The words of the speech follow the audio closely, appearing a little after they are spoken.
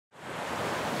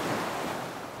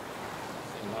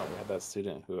that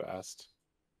student who asked,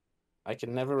 I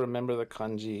can never remember the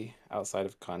kanji outside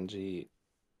of kanji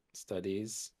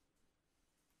studies,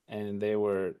 and they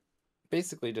were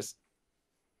basically just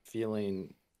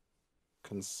feeling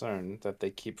concerned that they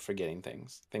keep forgetting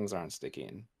things. Things aren't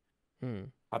sticking. Hmm.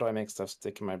 How do I make stuff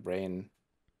stick in my brain?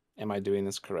 Am I doing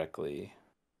this correctly?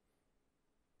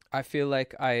 I feel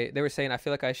like they were saying I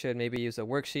feel like I should maybe use a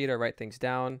worksheet or write things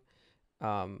down.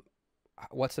 Um,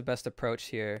 what's the best approach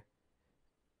here?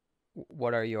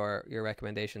 What are your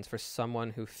recommendations for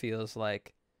someone who feels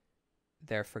like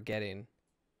they're forgetting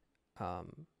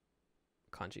um,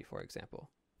 kanji, for example,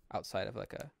 outside of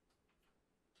like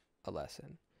a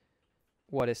lesson?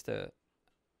 What is the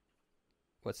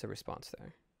what's the response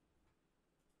there?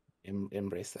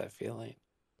 Embrace that feeling.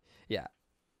 Yeah,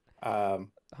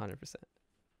 Um, 100%.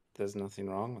 there's nothing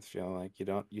wrong with feeling like you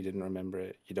didn't remember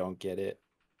it, you don't get it.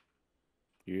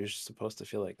 You're supposed to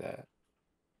feel like that.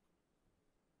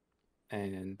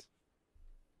 And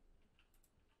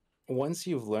once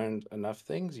you've learned enough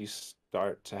things, you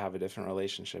start to have a different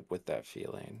relationship with that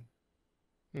feeling.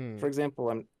 Hmm. For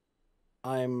example,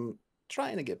 I'm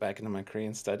trying to get back into my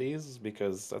Korean studies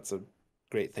because that's a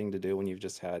great thing to do when you've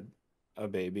just had a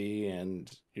baby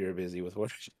and you're busy with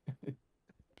work.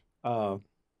 Um,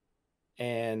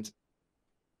 and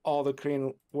all the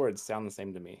Korean words sound the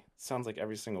same to me. It sounds like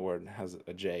every single word has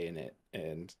a J in it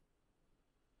and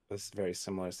this very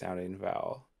similar sounding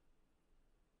vowel.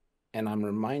 And I'm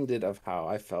reminded of how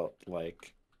I felt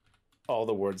like all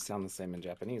the words sound the same in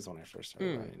Japanese when I first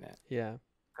started Hmm. learning it. Yeah.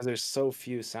 Because there's so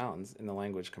few sounds in the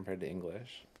language compared to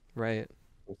English. Right.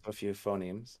 There's so few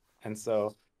phonemes. And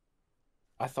so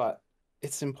I thought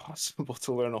it's impossible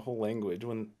to learn a whole language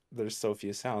when there's so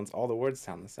few sounds. All the words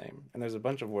sound the same. And there's a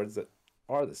bunch of words that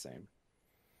are the same.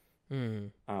 Hmm.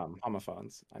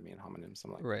 Homophones, I mean homonyms,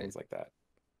 some like Right. things like that.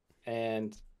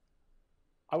 And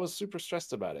I was super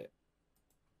stressed about it.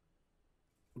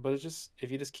 But it just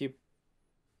if you just keep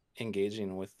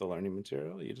engaging with the learning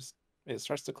material, it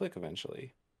starts to click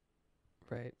eventually.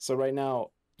 Right. So right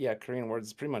now, yeah, Korean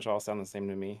words pretty much all sound the same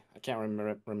to me. I can't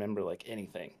remember like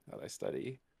anything that I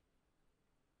study,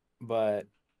 but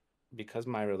because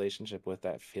my relationship with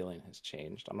that feeling has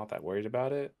changed, I'm not that worried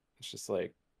about it. It's just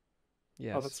like, oh,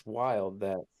 Yes. that's wild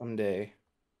that someday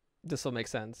This will make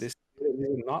sense. these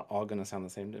are not all gonna sound the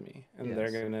same to me, and they're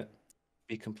Yes. gonna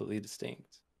be completely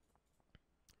distinct.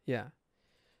 Yeah.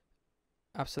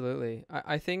 Absolutely.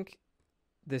 I think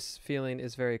this feeling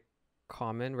is very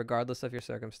common, regardless of your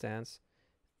circumstance,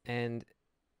 and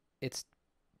it's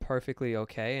perfectly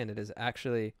okay. And it is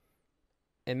actually,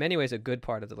 in many ways, a good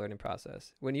part of the learning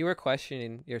process. When you are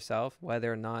questioning yourself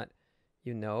whether or not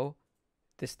you know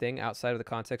this thing outside of the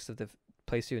context of the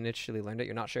place you initially learned it,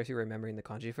 you're not sure if you're remembering the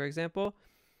kanji, for example,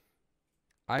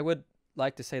 I would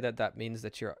like to say that that means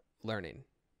that you're learning,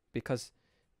 because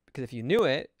if you knew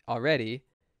it already,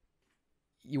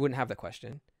 you wouldn't have the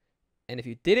question. And if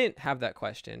you didn't have that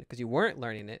question because you weren't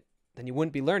learning it, then you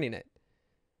wouldn't be learning it.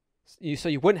 So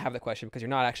you wouldn't have the question because you're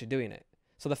not actually doing it.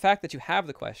 So the fact that you have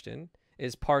the question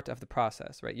is part of the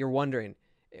process, right? You're wondering,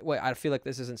 wait, I feel like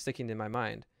this isn't sticking in my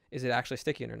mind. Is it actually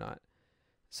sticking or not?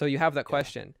 So you have that Yeah,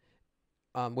 question,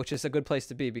 which is a good place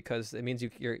to be because it means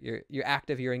you're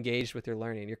active, you're engaged with your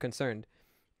learning, you're concerned.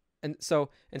 And so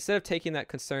instead of taking that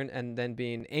concern and then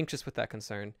being anxious with that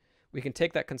concern, we can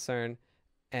take that concern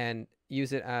and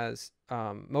use it as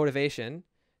motivation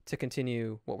to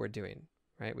continue what we're doing,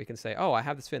 right? We can say, oh, I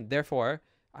have this feeling, therefore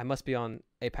I must be on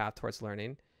a path towards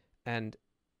learning. And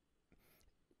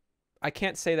I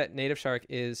can't say that NativShark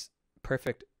is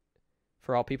perfect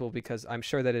for all people because I'm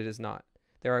sure that it is not.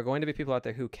 There are going to be people out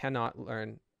there who cannot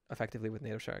learn effectively with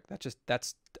NativShark.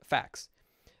 That's facts.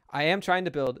 I am trying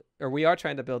to build, or we are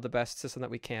trying to build the best system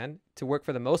that we can to work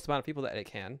for the most amount of people that it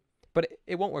can, but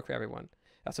it won't work for everyone.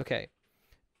 That's okay.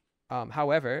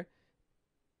 However,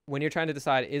 when you're trying to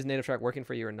decide is NativShark working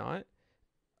for you or not,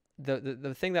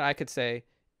 the thing that I could say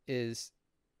is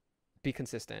be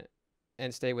consistent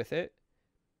and stay with it,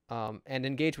 and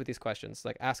engage with these questions.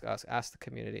 Like ask us, ask the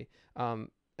community, and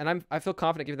I feel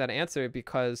confident giving that answer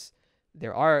because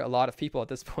there are a lot of people at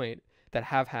this point that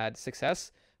have had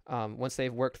success once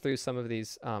they've worked through some of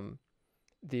these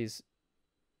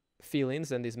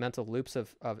feelings and these mental loops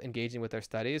of engaging with their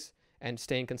studies and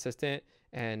staying consistent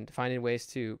and finding ways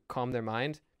to calm their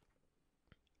mind.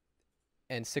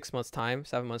 In 6 months time,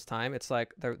 7 months time, it's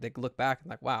like they look back and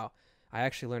like, wow, I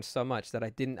actually learned so much that I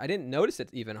didn't notice it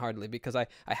even hardly because I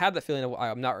had the feeling of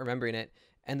I'm not remembering it,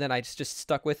 and then I just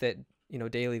stuck with it,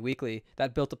 daily, weekly.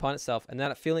 That built upon itself, and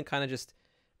that feeling kind of just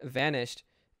vanished,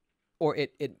 or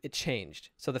it changed.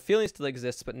 So the feeling still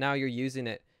exists, but now you're using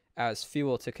it as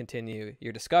fuel to continue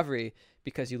your discovery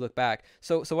because you look back.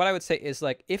 So what I would say is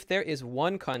like if there is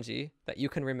one kanji that you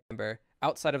can remember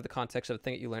outside of the context of the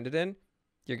thing that you learned it in,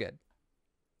 you're good.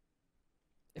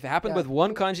 If it happened Yeah, with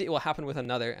one kanji, it will happen with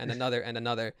another and another and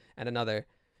another and another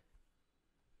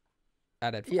yeah,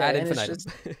 ad and it's infinitum. just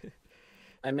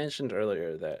I mentioned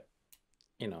earlier that,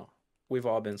 we've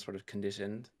all been sort of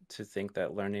conditioned to think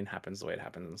that learning happens the way it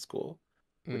happens in school,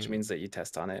 which Mm, means that you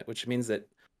test on it, which means that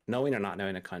knowing or not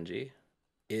knowing a kanji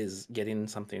is getting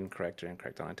something correct or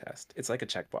incorrect on a test. It's like a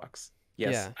checkbox.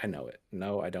 Yes, yeah. I know it.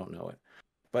 No, I don't know it.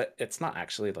 But it's not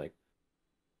actually like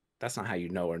that's not how you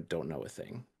know or don't know a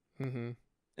thing. Mm-hmm.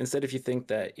 Instead, if you think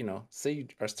that, say you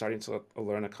are starting to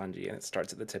learn a kanji and it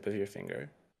starts at the tip of your finger,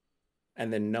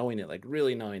 and then knowing it, like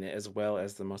really knowing it as well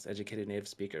as the most educated native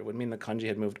speaker, would mean the kanji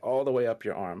had moved all the way up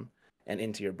your arm and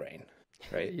into your brain,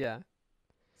 right? Yeah.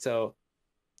 So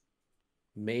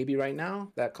maybe right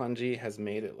now that kanji has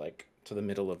made it like to the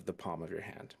middle of the palm of your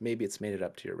hand. Maybe it's made it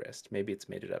up to your wrist. Maybe it's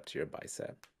made it up to your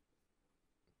bicep.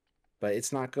 But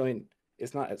it's not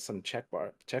at some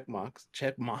checkbox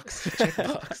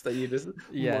that you just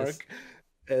Yes. mark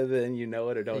and then you know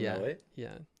it or don't know Yeah. it.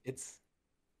 Yeah. It's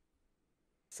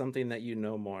something that you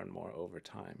know more and more over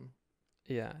time.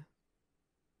 Yeah.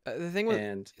 The thing with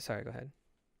And sorry, go ahead.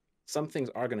 some things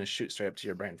are going to shoot straight up to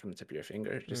your brain from the tip of your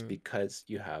finger just Mm, because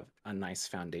you have a nice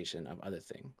foundation of other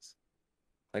things.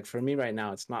 Like for me right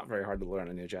now, it's not very hard to learn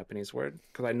a new Japanese word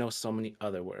because I know so many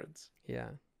other words.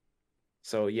 yeah.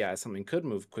 So yeah, something could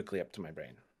move quickly up to my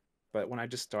brain. But when I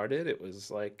just started, it was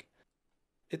like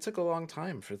it took a long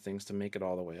time for things to make it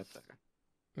all the way up there.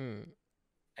 Mm,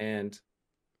 And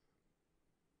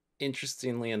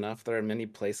interestingly enough, there are many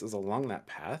places along that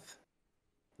path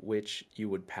which you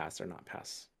would pass or not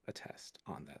pass a test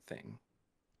on that thing.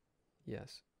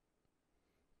 yes.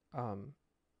 Um,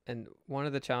 and one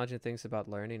of the challenging things about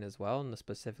learning as well, and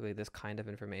specifically this kind of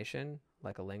information,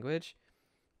 like a language,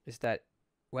 is that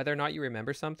whether or not you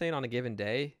remember something on a given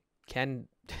day can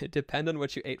depend on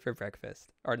what you ate for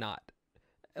breakfast or not.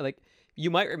 Like you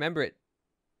might remember it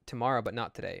tomorrow but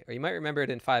not today, or you might remember it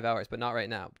in 5 hours but not right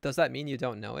now. Does that mean you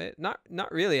don't know it? Not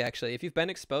really actually. If you've been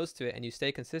exposed to it and you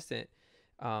stay consistent,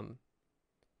 um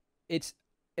it's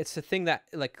it's a thing that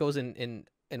like goes in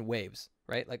waves,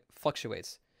 right? Like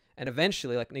fluctuates. And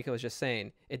eventually, like Nico was just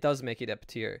saying, it does make it up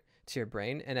to your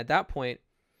brain. And at that point,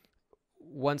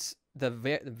 once the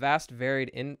vast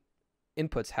varied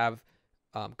inputs have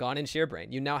gone into your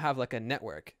brain, you now have like a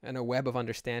network and a web of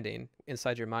understanding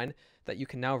inside your mind that you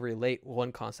can now relate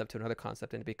one concept to another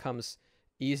concept, and it becomes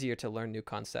easier to learn new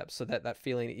concepts, so that that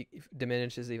feeling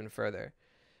diminishes even further.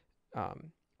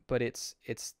 Um, but it's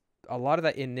a lot of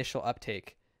that initial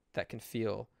uptake that can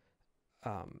feel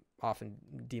often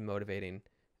demotivating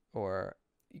or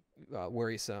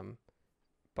worrisome,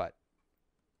 but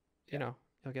you Yeah. know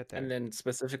you'll get And there. then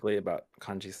specifically about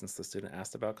kanji, since the student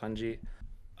asked about kanji,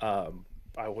 um,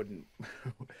 I wouldn't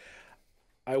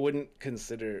I wouldn't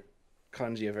consider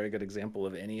kanji a very good example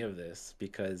of any of this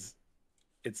because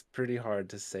it's pretty hard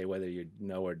to say whether you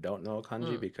know or don't know a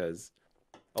kanji Mm, because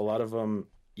a lot of them,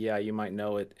 yeah, you might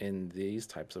know it in these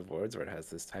types of words where it has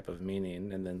this type of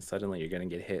meaning, and then suddenly you're going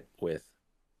to get hit with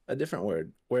a different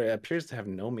word where it appears to have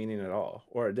no meaning at all,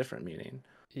 or a different meaning,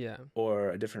 yeah.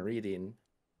 or a different reading,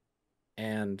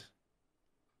 and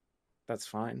that's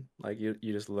fine. Like you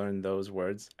just learn those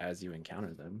words as you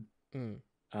encounter them. Mm,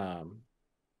 Um,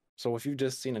 so if you've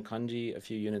just seen a kanji a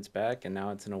few units back and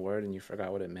now it's in a word and you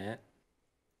forgot what it meant,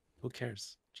 who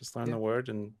cares? Just learn yeah, the word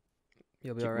and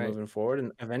you'll be all keep right. moving forward.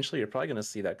 And eventually you're probably going to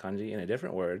see that kanji in a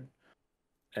different word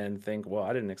and think, well,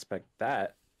 I didn't expect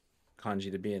that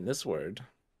kanji to be in this word.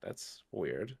 That's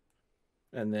weird.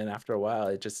 And then after a while,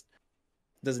 it just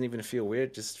doesn't even feel weird.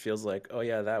 It just feels like, oh,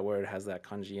 yeah, that word has that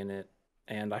kanji in it.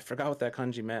 And I forgot what that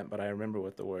kanji meant, but I remember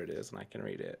what the word is and I can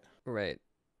read it. Right.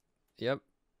 Yep.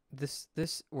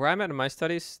 This where I'm at in my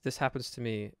studies, this happens to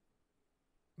me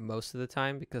most of the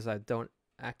time because I don't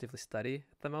actively study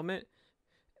at the moment.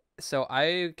 So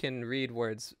I can read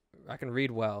words, I can read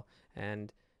well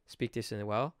and speak decently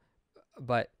well,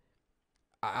 but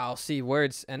I'll see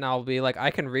words and I'll be like,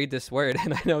 I can read this word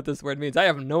and I know what this word means. I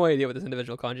have no idea what this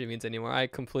individual kanji means anymore. I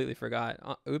completely forgot.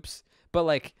 Oops. But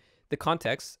like the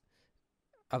context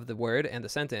of the word and the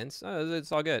sentence,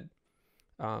 it's all good.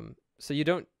 So you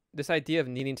don't, this idea of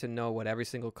needing to know what every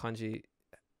single kanji's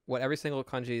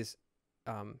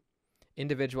um,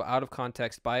 individual out of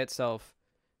context by itself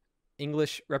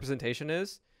English representation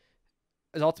is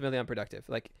ultimately unproductive.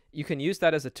 Like you can use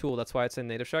that as a tool. That's why it's in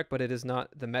NativShark, but it is not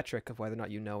the metric of whether or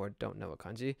not you know or don't know a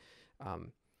kanji.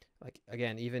 Um, like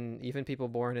again, even people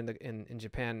born in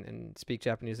Japan and speak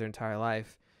Japanese their entire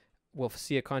life, will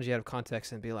see a kanji out of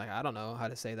context and be like, I don't know how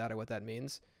to say that or what that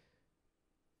means.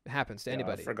 It happens to Yeah,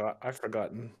 anybody. I've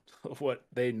forgotten what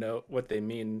they know, what they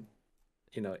mean,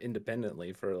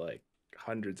 independently for like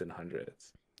hundreds and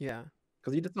hundreds. Yeah.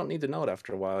 Because you just don't need to know it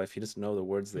after a while if you just know the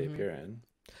words they Hmm. appear in.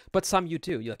 But some you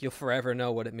do. You, like you'll forever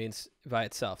know what it means by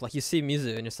itself. Like you see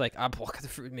music and it's like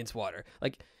it means water.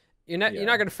 Like you're not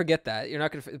Yeah. gonna forget that. You're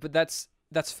not gonna. But that's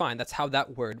fine. That's how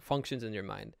that word functions in your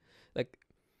mind. Like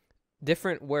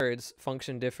different words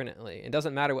function differently. It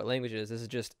doesn't matter what language it is. This is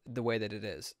just the way that it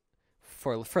is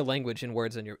for language and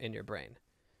words in your brain.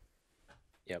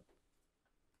 Yep.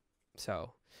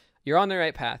 So you're on the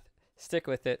right path. Stick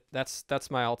with it. That's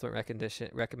my ultimate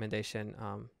recommendation.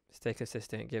 Stay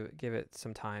consistent. Give it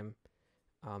some time,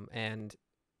 and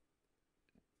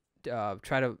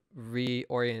try to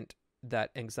reorient that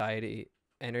anxiety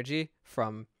energy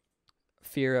from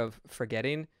fear of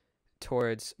forgetting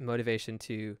towards motivation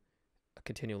to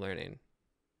continue learning.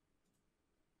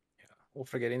 Yeah. Well,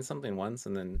 forgetting something once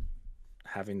and then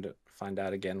having to find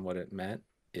out again what it meant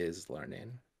is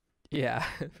learning. Yeah,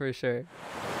 for sure.